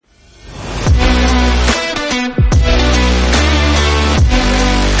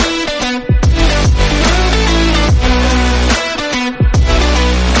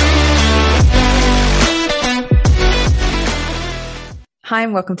Hi,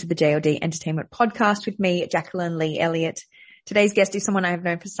 and welcome to the JLD Entertainment Podcast with me, Jacqueline Lee Elliott. Today's guest is someone I have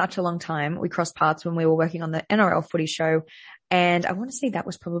known for such a long time. We crossed paths when we were working on the NRL footy show, and I want to say that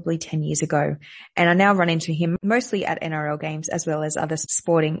was probably 10 years ago. And I now run into him mostly at NRL games as well as other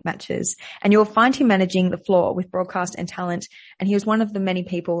sporting matches. And you'll find him managing the floor with broadcast and talent. And he was one of the many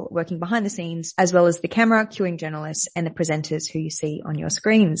people working behind the scenes, as well as the camera, cueing journalists, and the presenters who you see on your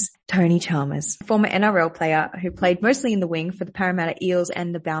screens. Tony Chalmers, former NRL player who played mostly in the wing for the Parramatta Eels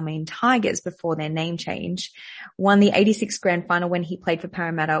and the Balmain Tigers before their name change, won the 86 grand final when he played for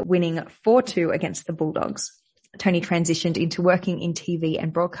Parramatta, winning 4-2 against the Bulldogs. Tony transitioned into working in TV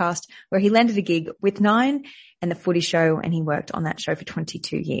and broadcast, where he landed a gig with Nine and the Footy Show, and he worked on that show for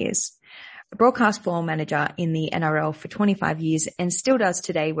 22 years. A broadcast floor manager in the NRL for 25 years and still does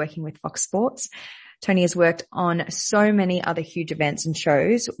today, working with Fox Sports. Tony has worked on so many other huge events and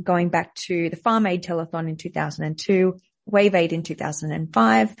shows, going back to the Farm Aid Telethon in 2002, Wave Aid in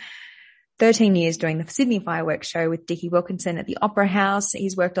 2005, 13 years doing the Sydney Fireworks Show with Dickie Wilkinson at the Opera House.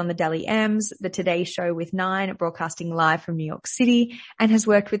 He's worked on the Dally M's, the Today Show with Nine, broadcasting live from New York City, and has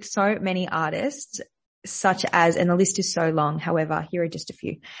worked with so many artists such as, and the list is so long, however, here are just a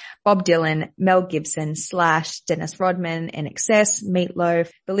few: Bob Dylan, Mel Gibson, Slash, Dennis Rodman, NXS, Meatloaf.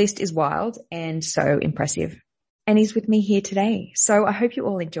 The list is wild and so impressive. And he's with me here today. So I hope you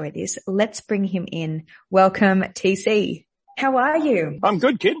all enjoy this. Let's bring him in. Welcome, TC. How are you? I'm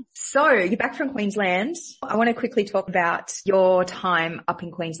good, kid. So you're back from Queensland. I want to quickly talk about your time up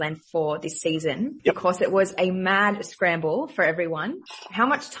in Queensland for this season, because it was a mad scramble for everyone. How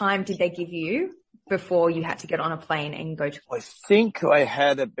much time did they give you before you had to get on a plane and go to? I think I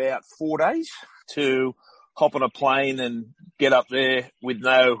had about 4 days to hop on a plane and get up there with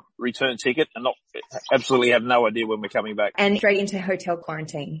no return ticket and absolutely have no idea when we're coming back. And straight into hotel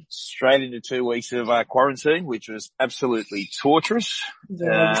quarantine. Straight into 2 weeks of quarantine, which was absolutely torturous.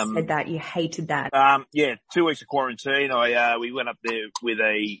 Yeah, you said that. You hated that. 2 weeks of quarantine. We went up there with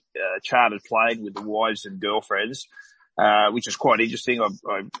a chartered plane with the wives and girlfriends, which is quite interesting.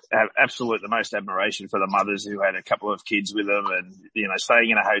 I have absolute the most admiration for the mothers who had a couple of kids with them and, staying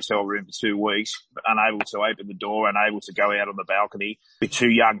in a hotel room for 2 weeks, unable to open the door, unable to go out on the balcony with two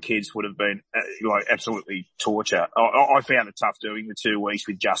young kids would have been absolutely torture. I found it tough doing the 2 weeks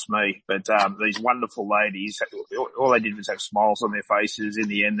with just me, but these wonderful ladies, all they did was have smiles on their faces. In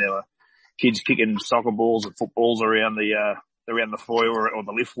the end, there were kids kicking soccer balls and footballs around the foyer or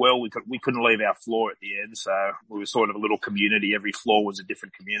the lift well. We couldn't leave our floor at the end, so we were sort of a little community. Every floor was a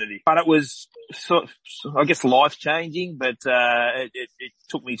different community. But it was I guess life-changing, but it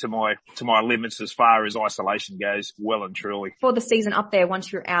took me to my limits as far as isolation goes, well and truly. For the season up there,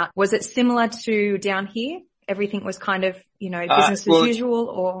 once you're out, was it similar to down here? Everything was kind of, business as usual,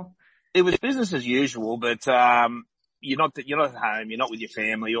 or? It was business as usual, but you're not at home, you're not with your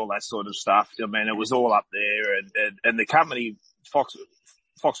family, all that sort of stuff. I mean, it was all up there, and the company, Fox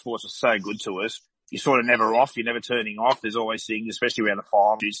Sports, was so good to us. You're sort of never off, you're never turning off. There's always things, especially around the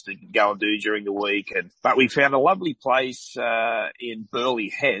finals, to go and do during the week. But we found a lovely place, in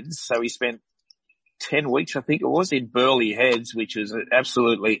Burleigh Heads. So we spent 10 weeks, I think it was, in Burleigh Heads, which is an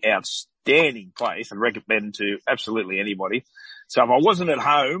absolutely outstanding place and recommend to absolutely anybody. So if I wasn't at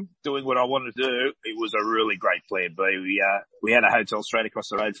home doing what I wanted to do, it was a really great plan B. We had a hotel straight across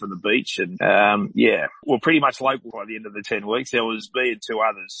the road from the beach, and we're pretty much local by the end of the 10 weeks. There was me and two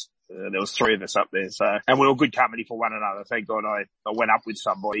others. There was three of us up there, and we were good company for one another. Thank God I went up with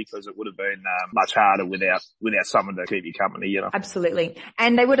somebody, because it would have been much harder without someone to keep you company, Absolutely.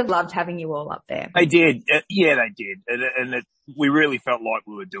 And they would have loved having you all up there. They did. They did. And we really felt like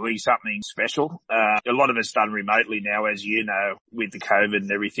we were doing something special. A lot of it's done remotely now, as you know, with the COVID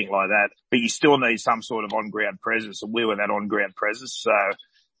and everything like that. But you still need some sort of on-ground presence, and we were that on-ground presence. So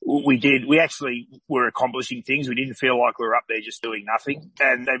we actually were accomplishing things. We didn't feel like we were up there just doing nothing.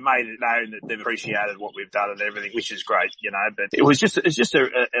 And they made it known that they've appreciated what we've done and everything, which is great, but it's just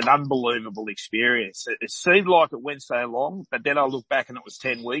an unbelievable experience. It seemed like it went so long, but then I look back and it was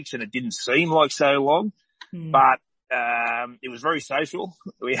 10 weeks and it didn't seem like so long, but it was very social.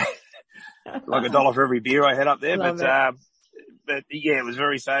 We had like $1 for every beer I had up there, but it was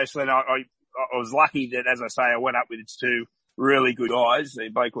very social. And I was lucky that, as I say, I went up with two really good guys. They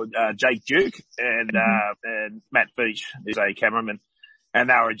both called Jake Duke and Matt Beach, who's a cameraman, and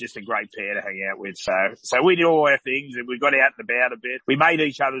they were just a great pair to hang out with. So we did all our things, and we got out and about a bit. We made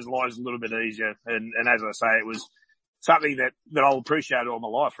each other's lives a little bit easier, and as I say, it was something that I'll appreciate all my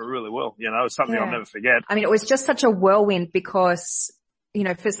life. I really will. It's something I'll never forget. I mean, it was just such a whirlwind because,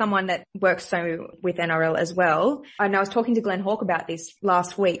 for someone that works so with NRL as well, and I was talking to Glenn Hawke about this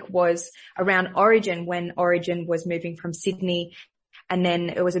last week, was around Origin, when Origin was moving from Sydney And then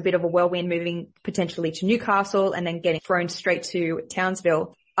it was a bit of a whirlwind moving potentially to Newcastle and then getting thrown straight to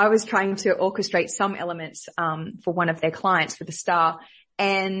Townsville. I was trying to orchestrate some elements, for one of their clients for the Star,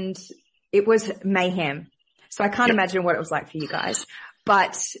 and it was mayhem. So I can't imagine what it was like for you guys,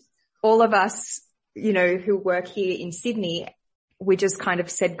 but all of us, you know, who work here in Sydney, we just kind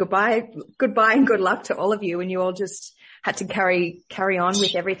of said goodbye and good luck to all of you. And you all just had to carry on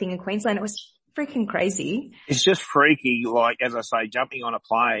with everything in Queensland. It was freaking crazy. It's just freaky. Like, as I say, jumping on a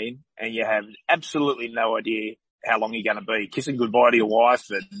plane and you have absolutely no idea how long you're going to be. Kissing goodbye to your wife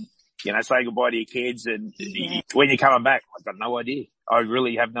and, you know, saying goodbye to your kids. And when you're coming back, I've got no idea. I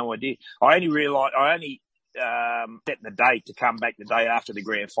really have no idea. I only set the date to come back the day after the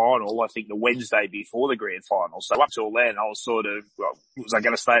grand final. I think the Wednesday before the grand final. So up till then, I was sort of, was I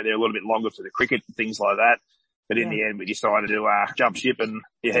going to stay there a little bit longer for the cricket and things like that? But in the end, we decided to jump ship and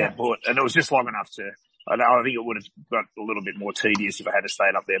and it was just long enough to. I think it would have got a little bit more tedious if I had to stay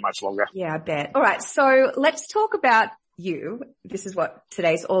up there much longer. Yeah, I bet. All right, so let's talk about you. This is what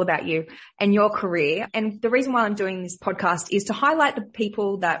today's all about, you and your career. And the reason why I'm doing this podcast is to highlight the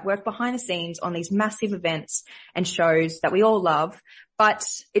people that work behind the scenes on these massive events and shows that we all love. But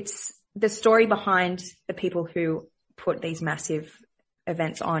it's the story behind the people who put these massive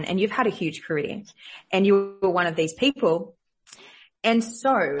events on. And you've had a huge career and you were one of these people. And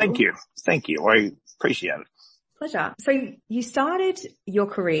so. Thank you. I appreciate it. Pleasure. So you started your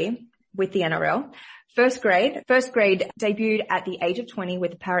career with the NRL. First grade debuted at the age of 20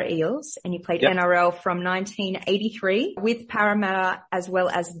 with the Para Eels, and you played NRL from 1983 with Parramatta as well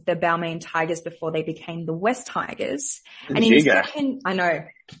as the Balmain Tigers before they became the West Tigers. And in your second, I know,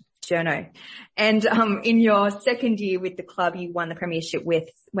 journo. And in your second year with the club, you won the premiership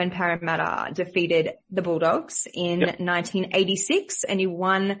when Parramatta defeated the Bulldogs in 1986, and you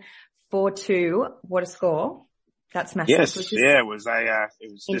won 4-2. What a score! That's massive. Yes,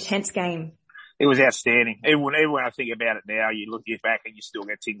 it was intense game. It was outstanding. Even when I think about it now, you look back and you still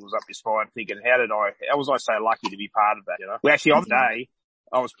get tingles up your spine thinking, how was I so lucky to be part of that, you know? Well, actually on the day,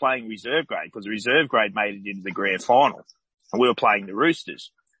 I was playing reserve grade because the reserve grade made it into the grand final and we were playing the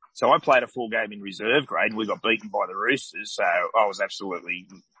Roosters. So I played a full game in reserve grade and we got beaten by the Roosters. So I was absolutely,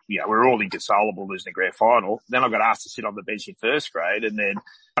 we were all inconsolable losing the grand final. Then I got asked to sit on the bench in first grade and then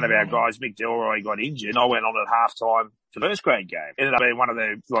one of our guys, Mick Delroy, got injured and I went on at halftime for the first grade game. Ended up being one of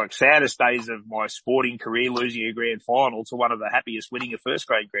the saddest days of my sporting career, losing a grand final, to one of the happiest winning a first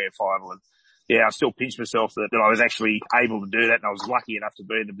grade grand final. And I still pinch myself that I was actually able to do that and I was lucky enough to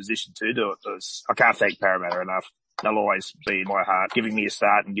be in the position to do it. I can't thank Parramatta enough. They'll always be in my heart, giving me a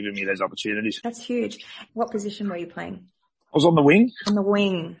start and giving me those opportunities. That's huge. What position were you playing? I was on the wing. On the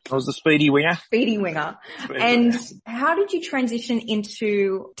wing. I was the speedy winger. Speedy winger. And how did you transition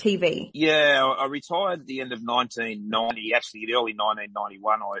into TV? Yeah, I retired at the end of 1990. Actually, in early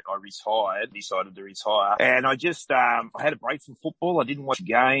 1991, I retired, decided to retire. And I just, I had a break from football. I didn't watch a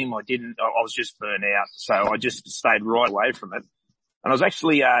game. I was just burnt out. So I just stayed right away from it. And I was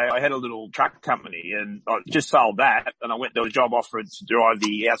actually, I had a little truck company and I just sold that and there was a job offered to drive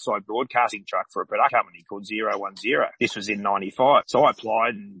the outside broadcasting truck for a production company called 010. This was in 95. So I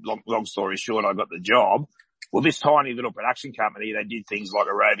applied and long story short, I got the job. Well, this tiny little production company, they did things like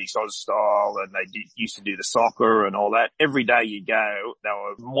aerobics Oz style and they used to do the soccer and all that. Every day you go, they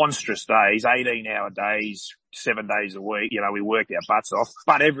were monstrous days, 18-hour days, 7 days a week. We worked our butts off.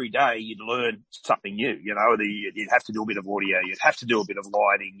 But every day you'd learn something new, you'd have to do a bit of audio, you'd have to do a bit of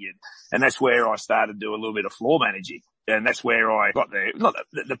lighting, and that's where I started to do a little bit of floor managing. And that's where I got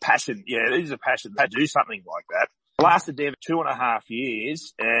the passion. Yeah, it is a passion to do something like that. Lasted there for 2.5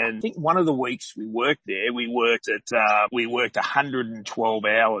 years, and I think one of the weeks we worked there, we worked 112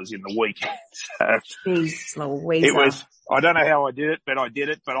 hours in the week. So jeez Louise. It was, I don't know how I did it, but I did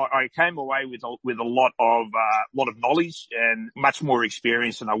it. But I came away with a lot of knowledge and much more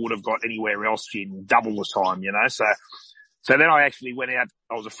experience than I would have got anywhere else in double the time, So then I actually went out,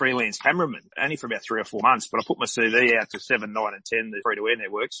 I was a freelance cameraman, only for about 3 or 4 months, but I put my CV out to 7, 9 and 10, the free-to-air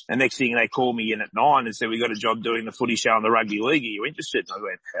networks. And next thing they called me in at 9 and said, we got a job doing the footy show in the rugby league. Are you interested? And I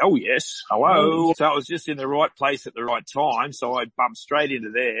went, hell yes. Hello. So I was just in the right place at the right time. So I bumped straight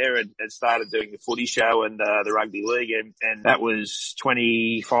into there and started doing the footy show and the rugby league. And that was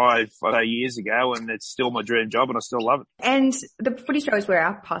 25 years ago, and it's still my dream job and I still love it. And the footy show is where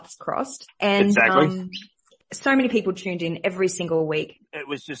our paths crossed. And exactly. So many people tuned in every single week. It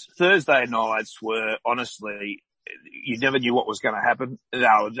was just Thursday nights were honestly, you never knew what was going to happen. They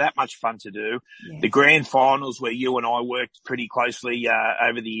were that much fun to do. Yeah. The grand finals where you and I worked pretty closely,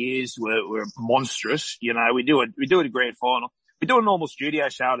 over the years were monstrous. We do a grand final. We do a normal studio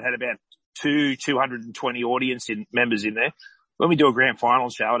show that had about 220 members in there. when we do a grand final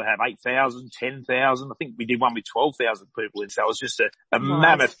show, to have 8,000, 10,000. I think we did one with 12,000 people in. So it was just a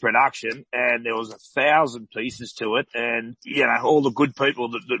mammoth production, and there was 1,000 pieces to it. And, you know, all the good people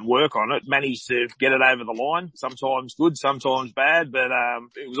that work on it managed to get it over the line. Sometimes good, sometimes bad, but,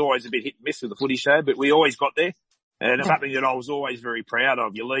 it was always a bit hit and miss with the footy show, but we always got there. And it's something that I was always very proud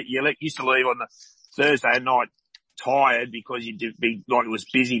of. You used to leave on the Thursday night tired because you'd be like, it was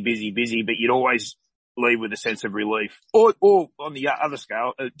busy, but you'd always leave with a sense of relief. Or on the other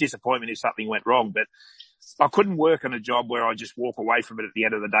scale, disappointment if something went wrong. But I couldn't work on a job where I just walk away from it at the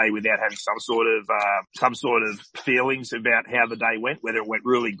end of the day without having some sort of feelings about how the day went, whether it went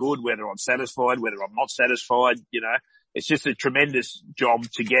really good, whether I'm satisfied, whether I'm not satisfied, you know. It's just a tremendous job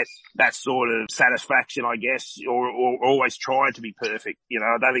to get that sort of satisfaction, I guess, or always try to be perfect. You know,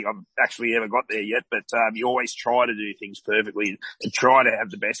 I don't think I've actually ever got there yet, but, you always try to do things perfectly and try to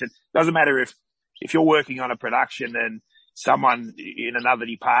have the best. It doesn't matter if you're working on a production and someone in another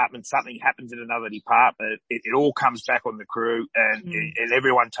department, something happens in another department, it all comes back on the crew and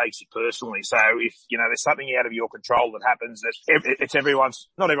everyone takes it personally. So if, you know, there's something out of your control that happens, that it's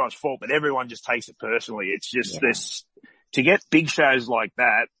not everyone's fault, but everyone just takes it personally. It's just this, to get big shows like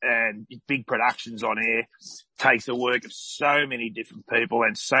that and big productions on air takes the work of so many different people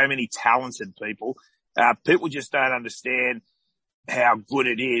and so many talented people. People just don't understand how good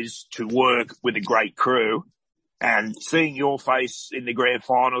it is to work with a great crew. And seeing your face in the grand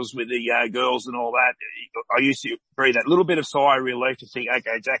finals with the girls and all that, I used to breathe that little bit of sigh of relief to think,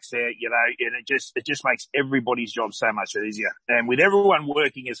 okay, Jack's there, you know, and it just makes everybody's job so much easier. And with everyone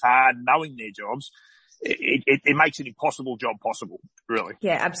working as hard, knowing their jobs, it makes an impossible job possible, really.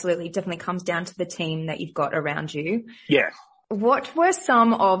 Yeah, absolutely. It definitely comes down to the team that you've got around you. Yeah. What were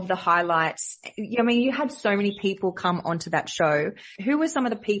some of the highlights? I mean, you had so many people come onto that show. Who were some of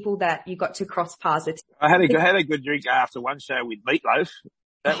the people that you got to cross paths with? I had a good drink after one show with Meatloaf.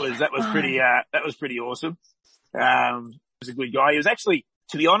 That was pretty awesome. He was a good guy. He was actually,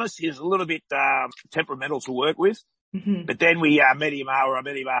 to be honest, he was a little bit temperamental to work with. Mm-hmm. But then I met him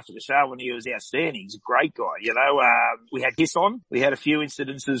after the show, and he was outstanding. He's a great guy, you know. We had Kiss on. We had a few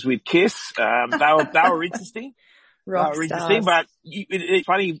incidences with Kiss. They were interesting. But it's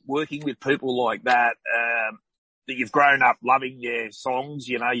funny working with people like that, that you've grown up loving their songs,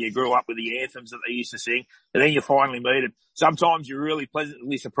 you know, you grew up with the anthems that they used to sing, and then you finally meet them. Sometimes you're really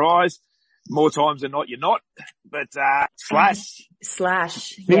pleasantly surprised. More times than not, you're not. But, Slash,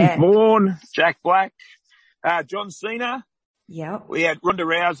 yeah. Vince Vaughn, Jack Black, John Cena. Yeah. We had Ronda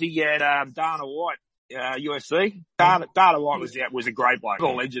Rousey and, Dana White. UFC. Dana White was a great bloke.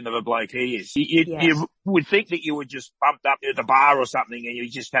 What a legend of a bloke he is. You would think that you would just bumped up at the bar or something and you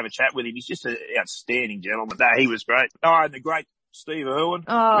just have a chat with him. He's just an outstanding gentleman. No, he was great. Oh, and the great Steve Irwin.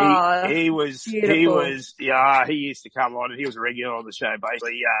 Oh, he was, he used to come on and he was a regular on the show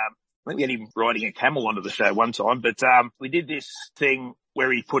basically. I think we had him riding a camel onto the show one time, but, we did this thing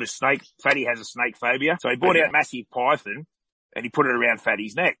where he put a snake, Fatty has a snake phobia. So he brought out massive python and he put it around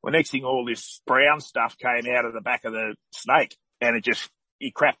Fatty's neck. Well, next thing, all this brown stuff came out of the back of the snake, and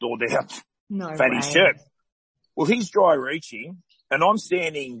he crapped all down Fatty's shirt. Well, he's dry reaching, and I'm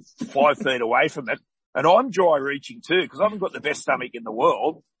standing 5 feet away from it, and I'm dry reaching too, because I haven't got the best stomach in the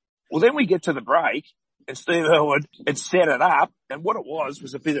world. Well, then we get to the break, and Steve Irwin had set it up, and what it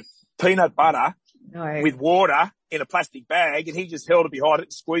was a bit of peanut butter with water in a plastic bag, and he just held it behind it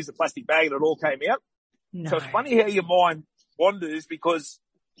and squeezed the plastic bag, and it all came out. No. So it's funny how your mind wanders, because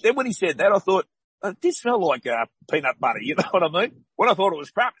then when he said that, I thought, it did smell like peanut butter, you know what I mean? When I thought it was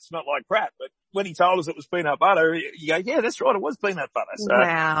crap, it smelled like crap. But when he told us it was peanut butter, you go, yeah, that's right, it was peanut butter. So,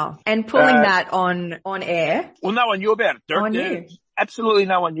 wow. And pulling that on air? Well, no one knew about it. No one knew. Absolutely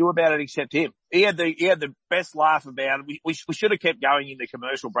no one knew about it except him. He had the best laugh about it. We should have kept going in the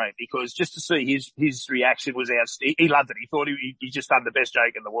commercial break, because just to see his reaction was outstanding. He loved it. He thought he just done the best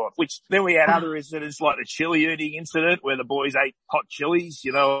joke in the world. Which then we had other incidents like the chili eating incident where the boys ate hot chilies,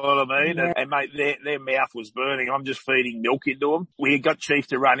 you know what I mean? Yeah. And mate, their mouth was burning. I'm just feeding milk into them. We got Chief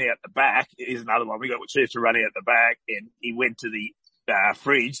to run out the back. Here's another one. We got Chief to run out the back, and he went to the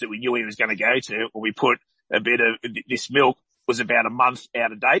fridge that we knew he was going to go to, and we put a bit of this milk. Was about a month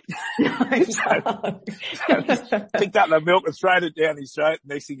out of date. so picked up the milk and thrown it down his throat.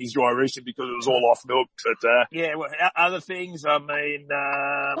 Next thing he's dry reaching because it was all off milk. But, other things, I mean,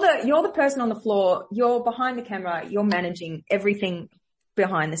 Look, you're the person on the floor. You're behind the camera. You're managing everything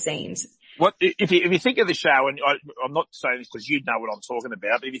behind the scenes. What, if you think of the show, and I'm not saying this because you know what I'm talking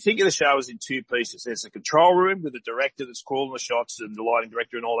about, but if you think of the show as in two pieces, there's the control room with the director that's calling the shots and the lighting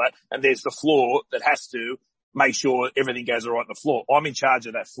director and all that, and there's the floor that has to make sure everything goes all right on the floor. I'm in charge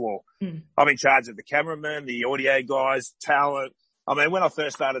of that floor. I'm in charge of the cameraman, the audio guys, talent. I mean, when I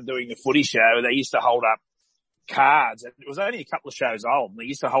first started doing the footy show, they used to hold up cards. It was only a couple of shows old. And they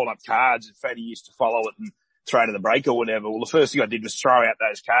used to hold up cards and Fatty used to follow it and throw to the break or whatever. Well, the first thing I did was throw out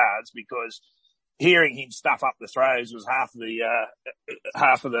those cards because hearing him stuff up the throws was half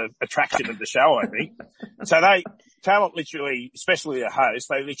of the attraction of the show, I think. So talent literally, especially a host,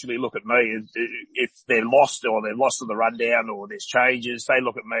 they literally look at me if they're lost or they're lost on the rundown or there's changes. They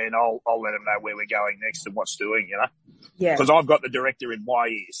look at me and I'll let them know where we're going next and what's doing, you know? Yeah. Because I've got the director in my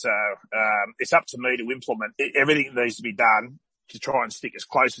ear. So, it's up to me to implement everything that needs to be done to try and stick as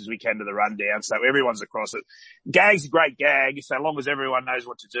close as we can to the rundown so everyone's across it. Gag's a great gag so long as everyone knows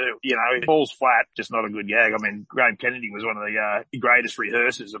what to do. You know, if it falls flat, just not a good gag. I mean, Graham Kennedy was one of the greatest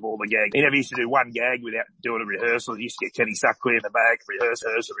rehearsers of all the gags. He never used to do one gag without doing a rehearsal. He used to get Kenny Sutcliffe in the back,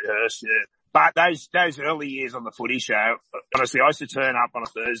 rehearse, yeah. But those early years on the footy show, honestly, I used to turn up on a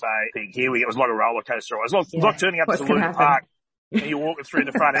Thursday, think, it was like a roller coaster. It was like turning up to Luna Park and you're walking through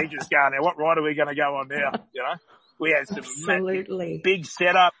the front entrance going, now what ride are we going to go on now? You know? We had some big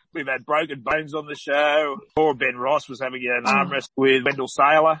setup. We've had Broken Bones on the show. Poor Ben Ross was having an arm wrestle with Wendell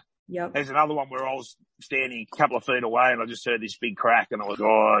Saylor. Yep. There's another one where I was standing a couple of feet away and I just heard this big crack and I was,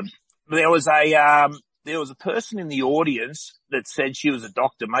 God. There was a person in the audience that said she was a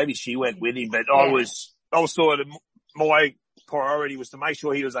doctor. Maybe she went with him, but I was sort of, my priority was to make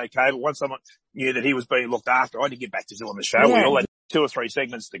sure he was okay. But once someone knew that he was being looked after, I had to get back to doing the show. Yeah. We all had 2 or 3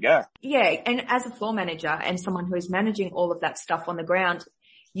 segments to go. Yeah. And as a floor manager and someone who is managing all of that stuff on the ground,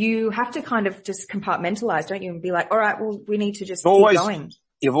 you have to kind of just compartmentalize, don't you? And be like, all right, well, we need to just keep going.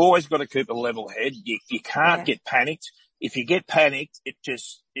 You've always got to keep a level head. You can't get panicked. If you get panicked, it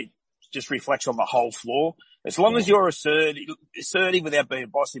just reflects on the whole floor. As long as you're assertive without being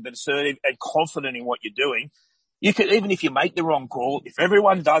bossy, but assertive and confident in what you're doing, you can, even if you make the wrong call, if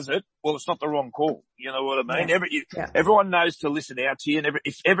everyone does it, well, it's not the wrong call. You know what I mean? Everyone knows to listen out to you. And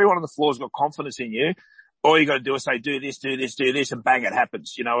if everyone on the floor's got confidence in you, all you got to do is say, do this, and bang, it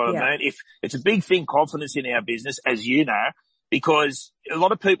happens. You know what I mean? If it's a big thing, confidence in our business, as you know, because a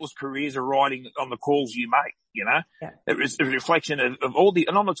lot of people's careers are riding on the calls you make, you know? Yeah. It's a reflection of all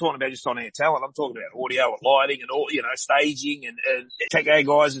and I'm not talking about just on air talent, I'm talking about audio and lighting and all, you know, staging and tech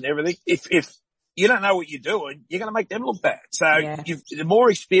guys and everything. If you don't know what you're doing, you're going to make them look bad. So the more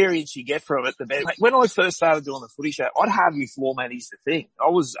experience you get from it, the better. When I first started doing the footy show, I'd hardly floor manage the thing. I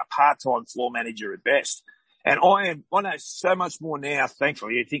was a part-time floor manager at best. And I know so much more now,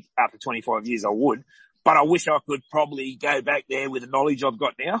 thankfully. I think after 25 years I would. But I wish I could probably go back there with the knowledge I've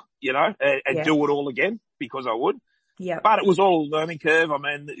got now, you know, and do it all again because I would. Yeah. But it was all a learning curve. I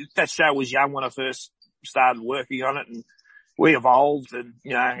mean, that show was young when I first started working on it and we evolved and,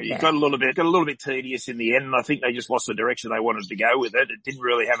 you know, it got a little bit tedious in the end. And I think they just lost the direction they wanted to go with it. It didn't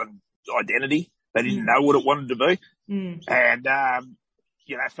really have an identity. They didn't know what it wanted to be. And,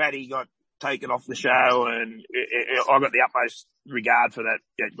 you know, Fatty got taken off the show and I got the utmost regard for that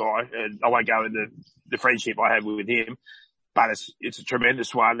guy and I won't go into the friendship I have with him, but it's a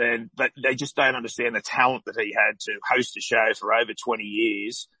tremendous one and but they just don't understand the talent that he had to host a show for over 20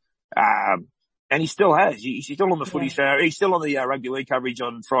 years. And he still has. He's still on the footy show. He's still on the rugby league coverage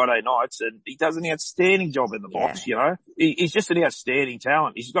on Friday nights and he does an outstanding job in the box, you know. He's just an outstanding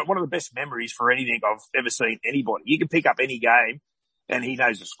talent. He's got one of the best memories for anything I've ever seen anybody. You can pick up any game and he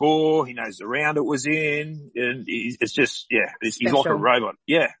knows the score, he knows the round it was in, and it's just, he's like a robot.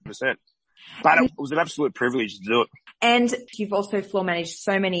 Yeah, 100%. But it was an absolute privilege to do it. And you've also floor managed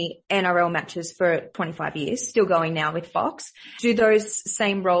so many NRL matches for 25 years, still going now with Fox. Do those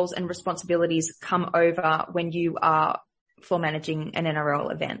same roles and responsibilities come over when you are floor managing an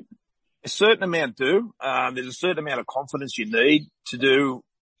NRL event? A certain amount do. There's a certain amount of confidence you need to do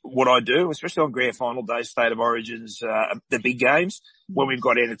what I do, especially on grand final day, state of origins, the big games, when we've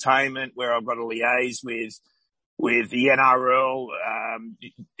got entertainment, where I've got to liaise with the NRL,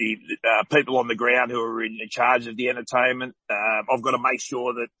 the people on the ground who are in charge of the entertainment. I've got to make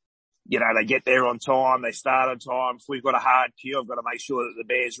sure that, you know, they get there on time, they start on time. If we've got a hard queue, I've got to make sure that the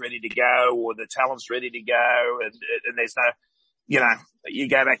bear's ready to go or the talent's ready to go. And there's no, you know, you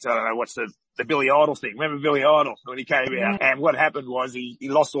go back to, I don't know, what's the Billy Idol thing. Remember Billy Idol when he came out? And what happened was he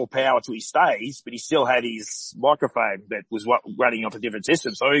lost all power to his stays, but he still had his microphone that was running off a different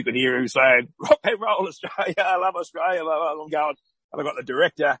system. So you could hear him saying, rock and roll Australia, I love Australia. I'm going, and I've got the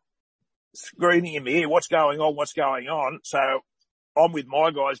director screaming in my ear, what's going on? So I'm with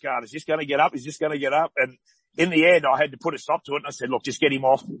my guys going, is this going to get up? And in the end, I had to put a stop to it. And I said, look, just get him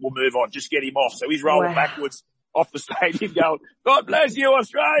off. We'll move on. Just get him off. So he's rolling backwards off the stadium going, God bless you,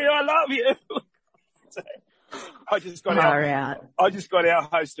 Australia. I love you. I just got Far out. our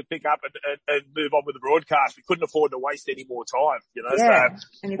host to pick up and move on with the broadcast. We couldn't afford to waste any more time, you know. Yeah. So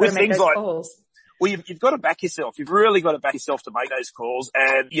And you've got to make those calls. Well, you've got to back yourself. You've really got to back yourself to make those calls.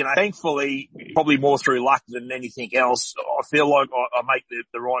 And, you know, thankfully, probably more through luck than anything else, I feel like I make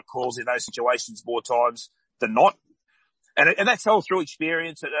the right calls in those situations more times than not. And that's all through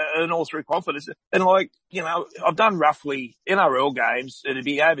experience and all through confidence. And like, you know, I've done roughly NRL games. It'd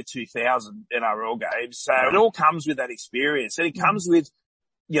be over 2,000 NRL games. So it all comes with that experience. And it comes with,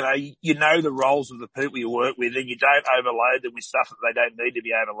 you know the roles of the people you work with, and you don't overload them with stuff that they don't need to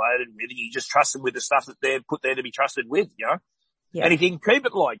be overloaded with, and you just trust them with the stuff that they're put there to be trusted with, you know? Yeah. And if you can keep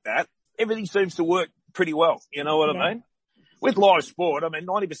it like that, everything seems to work pretty well. You know what I mean? With live sport, I mean,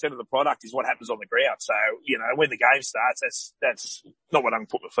 90% of the product is what happens on the ground. So, you know, when the game starts, that's not what I'm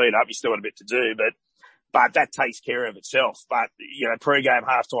putting my feet up. You still got a bit to do, but that takes care of itself. But, you know, pre-game,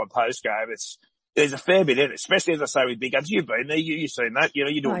 halftime, post-game, there's a fair bit in it, especially as I say with big games. You've been there, you've seen that. You know,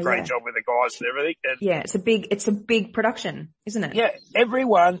 you do a great job with the guys and everything. And yeah, it's a big production, isn't it? Yeah,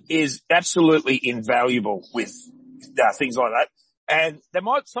 everyone is absolutely invaluable with things like that. And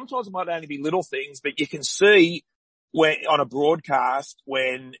sometimes it might only be little things, but you can see when on a broadcast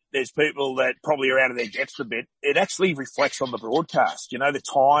when there's people that probably are out of their depths a bit, it actually reflects on the broadcast. You know, the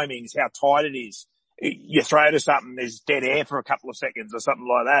timings, how tight it is. You throw to something, there's dead air for a couple of seconds or something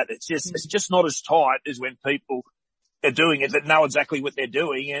like that. It's just not as tight as when people are doing it that know exactly what they're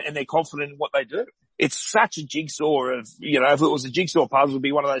doing and they're confident in what they do. It's such a jigsaw of, you know, if it was a jigsaw puzzle, it would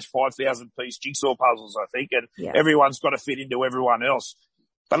be one of those 5,000 piece jigsaw puzzles, I think, and everyone's got to fit into everyone else.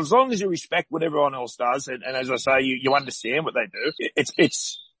 But as long as you respect what everyone else does, and as I say, you understand what they do,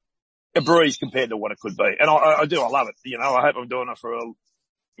 it's a breeze compared to what it could be. And I love it. You know, I hope I'm doing it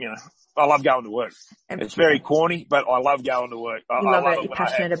I love going to work. It's very corny, but I love going to work. I love it. You're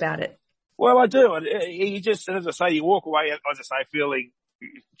passionate about it. Well, I do. You just, as I say, you walk away, as I say, feeling,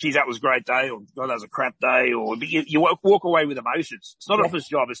 geez, that was a great day, or God, that was a crap day, or you walk away with emotions. It's not an office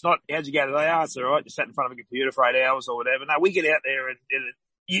job. It's not, how'd you go today? Oh, it's all right. You sat in front of a computer for 8 hours or whatever. No, we get out there and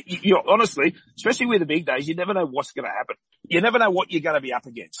you honestly, especially with the big days, you never know what's going to happen. You never know what you're going to be up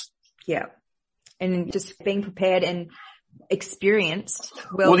against. Yeah. And just being prepared and experienced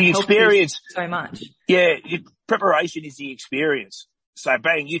will the help experience you so much. Yeah. Preparation is the experience. So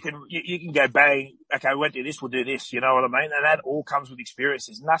bang, you can go bang, okay, we won't do this, we'll do this, you know what I mean? And that all comes with experience.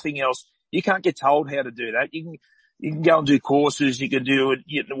 There's nothing else. You can't get told how to do that. You can go and do courses, you can do it,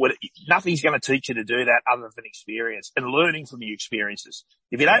 nothing's going to teach you to do that other than experience and learning from your experiences.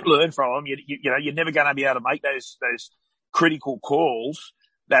 If you don't learn from them, you're never going to be able to make those critical calls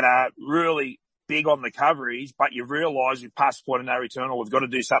that are really big on the coverage, but you realise you've passed the point of no return, or we've got to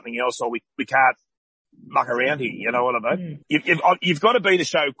do something else, or we can't muck around here, you know what I mean? You've got to be the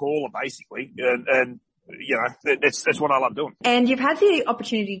show caller, basically, and you know, that's what I love doing. And you've had the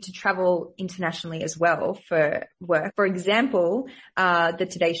opportunity to travel internationally as well for work. For example, the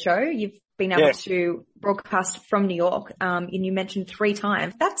Today Show, you've been able to broadcast from New York, and you mentioned 3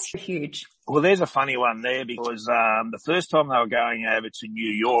 times. That's huge. Well, there's a funny one there because, the first time they were going over to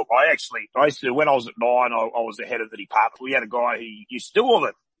New York, I used to, when I was at 9, I was the head of the department. We had a guy who used to do all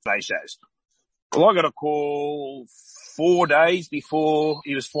the Today shows. Well, I got a call 4 days before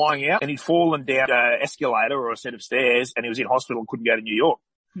he was flying out, and he'd fallen down an escalator or a set of stairs, and he was in hospital and couldn't go to New York.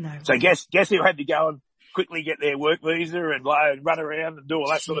 No. So guess who had to go and quickly get their work visa and run around and do all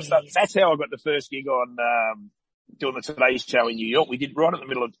that sort of stuff. That's how I got the first gig on doing the Today Show in New York. We did right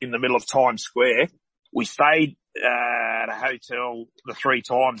in the middle of Times Square. We stayed at a hotel the 3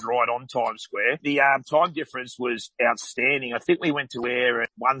 times right on Times Square. The time difference was outstanding. I think we went to air at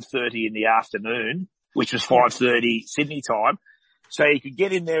 1:30 in the afternoon, which was 5:30 Sydney time. So you could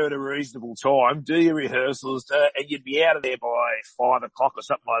get in there at a reasonable time, do your rehearsals, and you'd be out of there by 5 o'clock or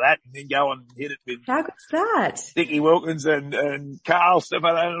something like that, and then go and hit it with How good's that? Dickie Wilkins and Carl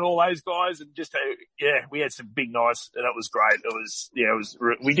Stefano and all those guys, and just we had some big nights, and it was great.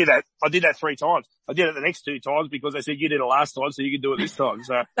 We did that. I did that 3 times. I did it the next 2 times because they said you did it last time, so you can do it this time.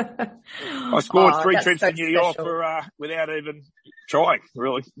 So I scored 3 trips to New York without even trying,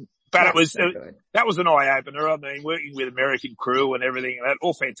 really. But that was an eye-opener. I mean, working with American crew and everything, and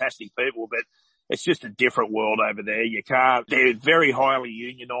all fantastic people, but it's just a different world over there. They're very highly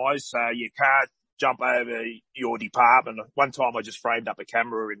unionised, so you can't jump over your department. One time I just framed up a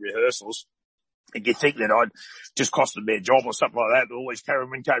camera in rehearsals, and you think that I'd just cost them their job or something like that. And all these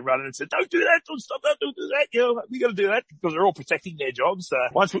cameramen came running and said, don't do that, don't stop that, don't do that. You know, we got to do that because they're all protecting their jobs. So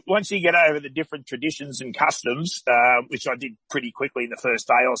once you get over the different traditions and customs, which I did pretty quickly in the first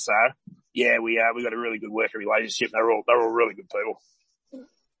day or so, we got a really good working relationship. They're all really good people.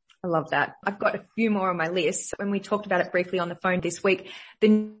 I love that. I've got a few more on my list. When we talked about it briefly on the phone this week, the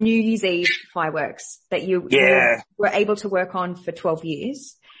New Year's Eve fireworks that you were able to work on for 12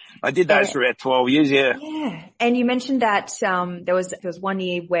 years. I did those for about 12 years, yeah. Yeah. And you mentioned that, there was 1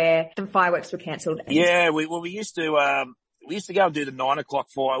 year where the fireworks were cancelled. Yeah, we used to go and do the 9:00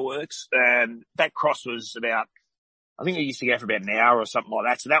 fireworks, and that cross was about, I think we used to go for about an hour or something like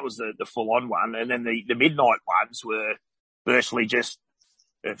that. So that was the full on one. And then the midnight ones were virtually just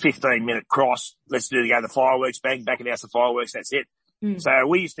a 15-minute cross. Let's do the fireworks, bang, back in the house, the fireworks, that's it. So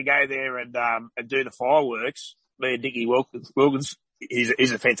we used to go there and do the fireworks. Me and Dickie Wilkins,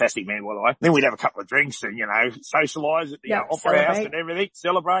 he's a fantastic man, by the way. Then we'd have a couple of drinks and, socialise at the Opera House and everything,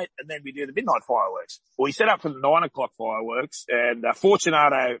 celebrate, and then we do the midnight fireworks. Well, we set up for the 9:00 fireworks, and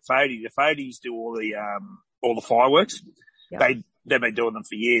Fortunato Fodi, the Fodis do all the fireworks. Yep. They've been doing them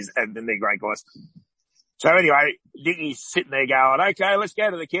for years, and they're great guys. So anyway, Dickie's sitting there going, okay, let's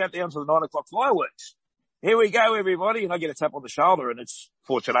go to the countdown for the 9:00 fireworks. Here we go, everybody. And I get a tap on the shoulder, and it's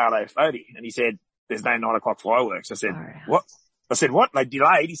Fortunato Fodi. And he said, there's no 9:00 fireworks. I said, what? I said, what? They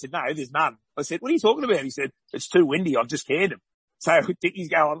delayed. He said, no, there's none. I said, what are you talking about? He said, it's too windy. I've just canned them. So Dickie's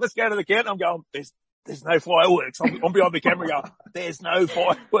going, let's go to the countdown. I'm going, there's no fireworks. I'm behind the camera going, there's no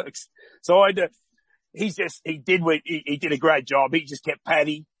fireworks. So he did a great job. He just kept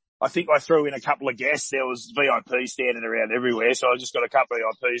patting. I think I threw in a couple of guests. There was VIPs standing around everywhere. So I just got a couple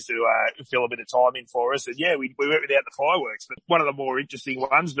of VIPs to fill a bit of time in for us. And yeah, we went without the fireworks, but one of the more interesting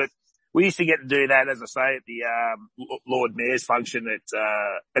ones. But we used to get to do that, as I say, at the Lord Mayor's function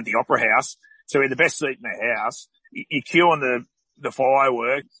at the Opera House. So we're the best seat in the house. You queue on the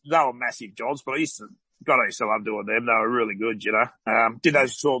fireworks. They were massive jobs, but I used to love doing them. They were really good, Did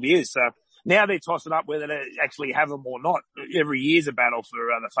those for 12 years. So now they're tossing up whether to actually have them or not. Every year's a battle for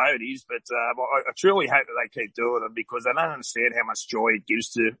the Fodis, but I truly hope that they keep doing them, because I don't understand how much joy it gives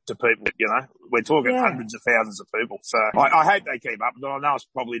to people. We're talking hundreds of thousands of people. So I hope they keep up. I know it's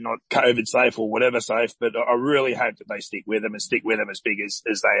probably not COVID safe or whatever safe, but I really hope that they stick with them and stick with them as big as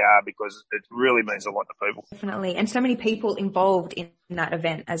they are, because it really means a lot to people. Definitely. And so many people involved in that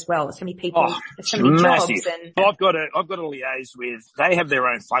event as well. So many people, so many massive jobs. And I've got to liaise with, they have their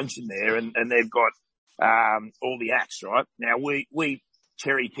own function there, and they've got all the acts, right? Now we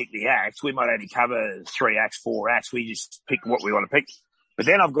cherry pick the acts. We might only cover 3 acts, 4 acts. We just pick what we want to pick. But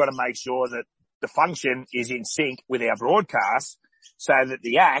then I've got to make sure that the function is in sync with our broadcast, so that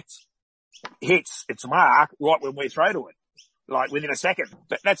the act hits its mark right when we throw to it, like within a second.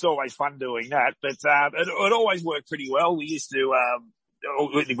 But that's always fun doing that. But it always worked pretty well. We used to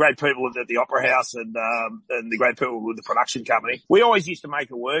with the great people at the Opera House and the great people with the production company, we always used to make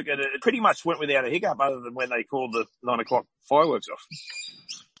it work, and it pretty much went without a hiccup, other than when they called the 9:00 fireworks off.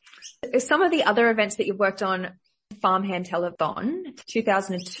 Some of the other events that you've worked on, Farmhand Telethon,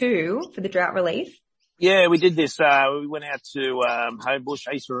 2002 for the drought relief. Yeah, we did this. We went out to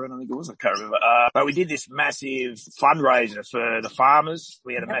Homebush, Eastern, I think it was. I can't remember. But we did this massive fundraiser for the farmers.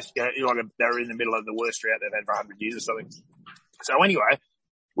 We had a massive, they were in the middle of the worst drought they've had for 100 years or something. So anyway,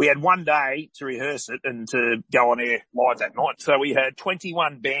 we had one day to rehearse it and to go on air live that night. So we had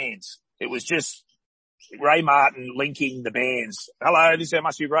 21 bands. It was just Ray Martin linking the bands. Hello, this is how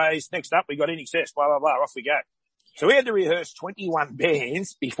much you've raised. Next up, we got In Excess, blah, blah, blah. Off we go. So we had to rehearse 21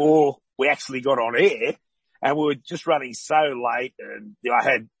 bands before we actually got on air. And we were just running so late, and I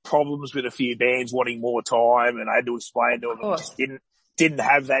had problems with a few bands wanting more time, and I had to explain to them I just didn't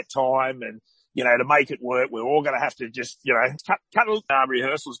have that time. And to make it work, we're all going to have to just, cut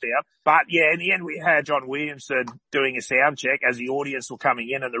rehearsals down. But yeah, in the end, we had John Williamson doing a sound check as the audience were coming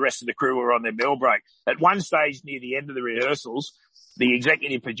in and the rest of the crew were on their meal break. At one stage near the end of the rehearsals, the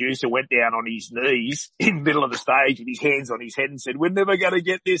executive producer went down on his knees in the middle of the stage with his hands on his head and said, we're never going to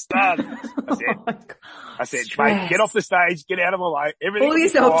get this done. I said, mate, get off the stage, get out of my way. Everything pull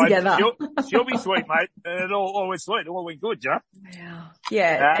yourself fine. Together. She'll be sweet, mate. And it all went sweet. It all went good,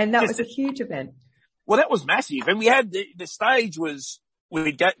 Yeah. And that was a huge event. Well, that was massive. And we had the stage was,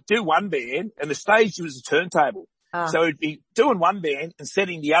 we'd do one band and the stage was a turntable. So it'd be doing one band and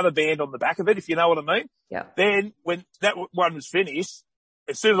setting the other band on the back of it, if you know what I mean. Yeah. Then when that one was finished,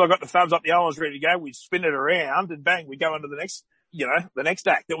 as soon as I got the thumbs up, the other one was ready to go, we'd spin it around and bang, we'd go into the next, the next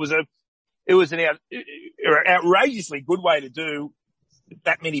act. It was an outrageously good way to do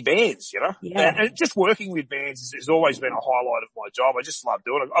that many bands, Yeah. And just working with bands has always been a highlight of my job. I just love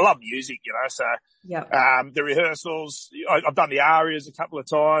doing it. I love music, so, the rehearsals, I've done the arias a couple of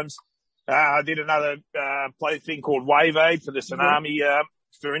times. I did another, thing called Wave Aid for the tsunami,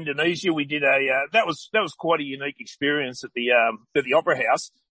 for Indonesia. We did that was quite a unique experience at the Opera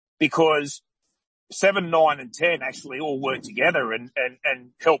House, because 7, 9 and 10 actually all worked together and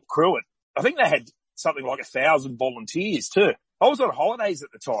helped crew it. I think they had something like 1,000 volunteers too. I was on holidays at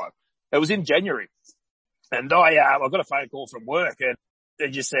the time. It was in January. And I got a phone call from work and they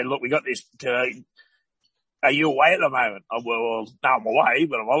just said, look, we got this, are you away at the moment? Well, no, I'm away,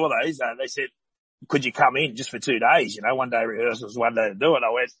 but I'm on holidays. They said, could you come in just for 2 days? You know, 1 day rehearsals, 1 day to do it.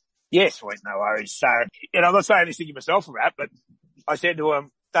 I went, yes. I went, no worries. So, you know, I'm not saying anything to myself from that, but I said to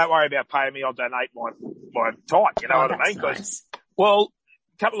them, don't worry about paying me. I'll donate my time. You know what I mean? Nice. Well,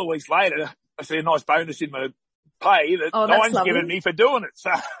 a couple of weeks later, I see a nice bonus in my pay that no one's given me for doing it.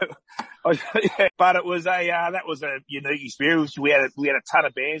 So, yeah, but it was that was a unique experience. We had a ton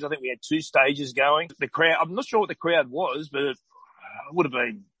of bands. I think we had 2 stages going. The crowd, I'm not sure what the crowd was, but it would have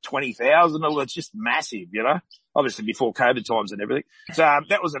been 20,000. It's just massive, you know, obviously before COVID times and everything. So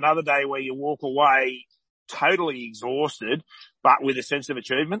that was another day where you walk away totally exhausted, but with a sense of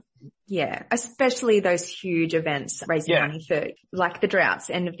achievement. Yeah, especially those huge events raising money for, like the droughts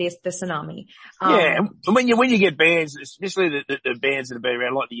and the tsunami. And when you get bands, especially the bands that have been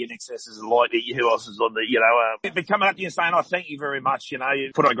around, like the NXSs and like who else is on the, you know, they're coming up to you and saying, oh, thank you very much, you know,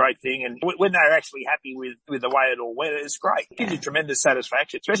 you put on a great thing. And when they're actually happy with the way it all went, it's great. It gives you tremendous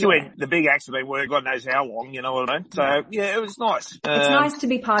satisfaction, especially when the big acts have been working God knows how long, you know what I mean? So, yeah, it was nice. It's nice to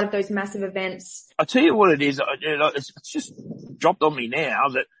be part of those massive events. I'll tell you what it is, it's just dropped on me now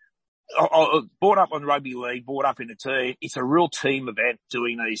that I brought up on rugby league, brought up in a team. It's a real team event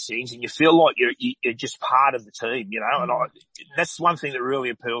doing these things, and you feel like you're just part of the team, you know. And that's one thing that really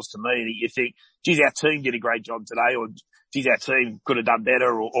appeals to me. That you think, geez, our team did a great job today, or geez, our team could have done better,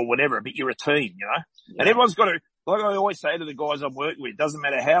 or whatever. But you're a team, you know. Yeah. And everyone's got to, like I always say to the guys I'm working with, doesn't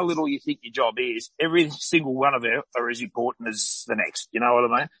matter how little you think your job is, every single one of it are as important as the next. You know what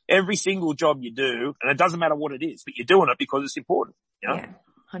I mean? Every single job you do, and it doesn't matter what it is, but you're doing it because it's important. You know? Yeah.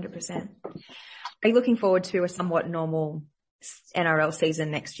 100%. Are you looking forward to a somewhat normal NRL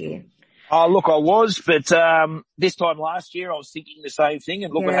season next year? Oh, look, I was, but this time last year I was thinking the same thing,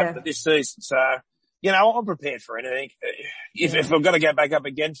 and look what happened to this season. So, you know, I'm prepared for anything. If I've got to go back up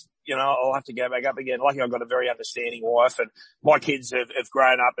again, you know, I'll have to go back up again. Luckily, I've got a very understanding wife, and my kids have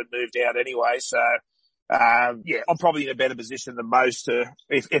grown up and moved out anyway. So, I'm probably in a better position than most to,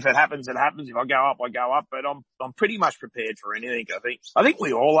 if it happens, it happens. If I go up, I go up, but I'm pretty much prepared for anything, I think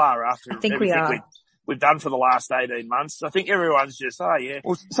we all are after everything we've done for the last 18 months. I think everyone's just,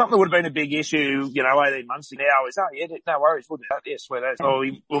 well, something that would have been a big issue, you know, 18 months ago now is, no worries, we'll do that. Yes,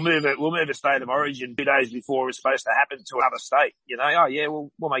 we'll move a state of origin 2 days before it's supposed to happen to another state, you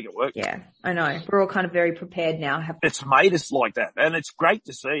know, we'll make it work. Yeah, I know. We're all kind of very prepared now. It's made us like that. And it's great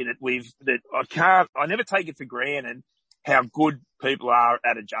to see that I never take it for granted how good people are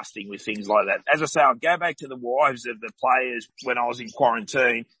at adjusting with things like that. As I say, I'll go back to the wives of the players when I was in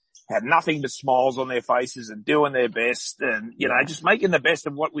quarantine, had nothing but smiles on their faces and doing their best and, you know, just making the best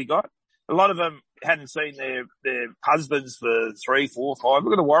of what we got. A lot of them hadn't seen their husbands for 3, 4, 5.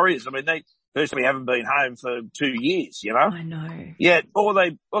 Look at the Warriors. I mean, they personally haven't been home for 2 years, you know? I know. Yeah, all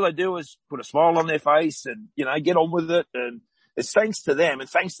they do is put a smile on their face and, you know, get on with it. And it's thanks to them and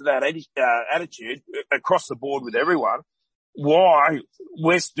thanks to that attitude across the board with everyone why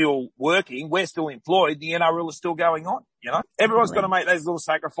we're still working, we're still employed, the NRL is still going on, you know? Everyone's got to make those little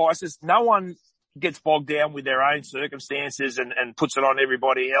sacrifices. No one gets bogged down with their own circumstances and puts it on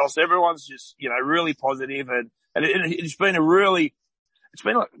everybody else. Everyone's just, you know, really positive and it's been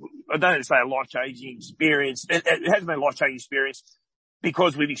like, I don't want to say a life-changing experience. It hasn't been a life-changing experience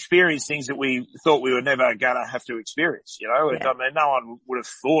because we've experienced things that we thought we were never going to have to experience, you know? Yeah. I mean, no one would have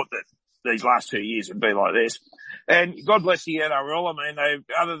thought that these last 2 years would be like this. And God bless the NRL. I mean,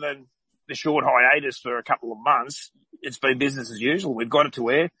 other than the short hiatus for a couple of months, it's been business as usual. We've got it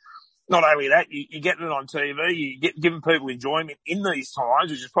to air. Not only that, you're getting it on TV, you're giving people enjoyment in these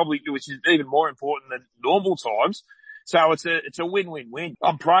times, which is even more important than normal times. So it's a win-win-win.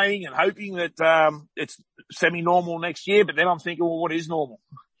 I'm praying and hoping that, it's semi-normal next year, but then I'm thinking, well, what is normal?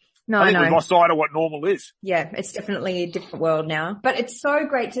 No, I think we've lost sight of what normal is. Yeah, it's definitely a different world now. But it's so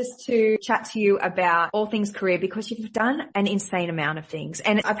great just to chat to you about all things career because you've done an insane amount of things.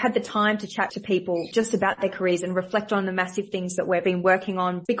 And I've had the time to chat to people just about their careers and reflect on the massive things that we've been working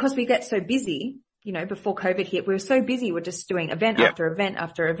on because we get so busy. You know, before COVID hit, we were so busy. We're just doing event after event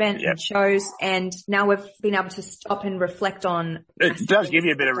after event and shows. And now we've been able to stop and reflect on. It does give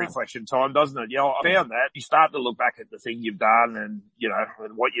you a bit of reflection time, doesn't it? You know, I found that you start to look back at the thing you've done and, you know,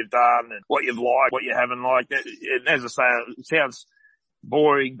 and what you've done and what you've liked, what you haven't liked. And as I say, it sounds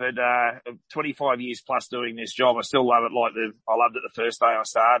boring, but 25 years plus doing this job, I still love it I loved it the first day I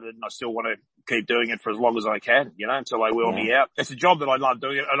started and I still want to keep doing it for as long as I can, you know, until they wheel me out. It's a job that I love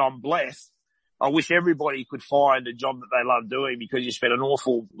doing it and I'm blessed I wish everybody could find a job that they love doing, because you spend an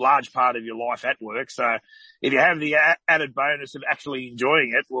awful large part of your life at work. So if you have the added bonus of actually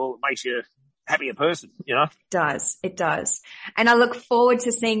enjoying it, well, it makes you a happier person, you know? It does. And I look forward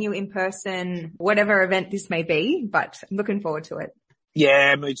to seeing you in person, whatever event this may be, but I'm looking forward to it.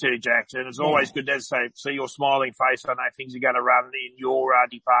 Yeah, me too, Jackson. It's always good to see your smiling face. I know things are going to run in your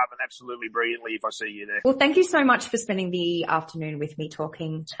department absolutely brilliantly if I see you there. Well, thank you so much for spending the afternoon with me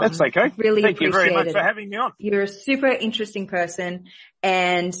talking. That's okay. Really thank you very much it. for having me on. You're a super interesting person,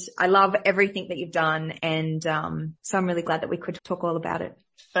 and I love everything that you've done. And so I'm really glad that we could talk all about it.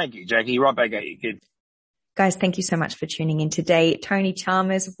 Thank you, Jackie. Right back at you, kid. Guys, thank you so much for tuning in today. Tony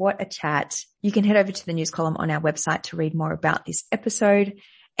Chalmers, what a chat. You can head over to the news column on our website to read more about this episode.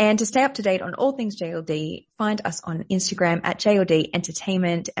 And to stay up to date on all things JLD, find us on Instagram at JLD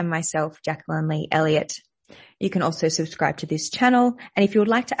Entertainment and myself, Jacqueline Lee Elliott. You can also subscribe to this channel. And if you would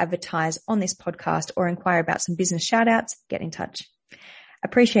like to advertise on this podcast or inquire about some business shout outs, get in touch.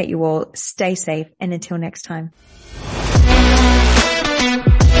 Appreciate you all. Stay safe. And until next time.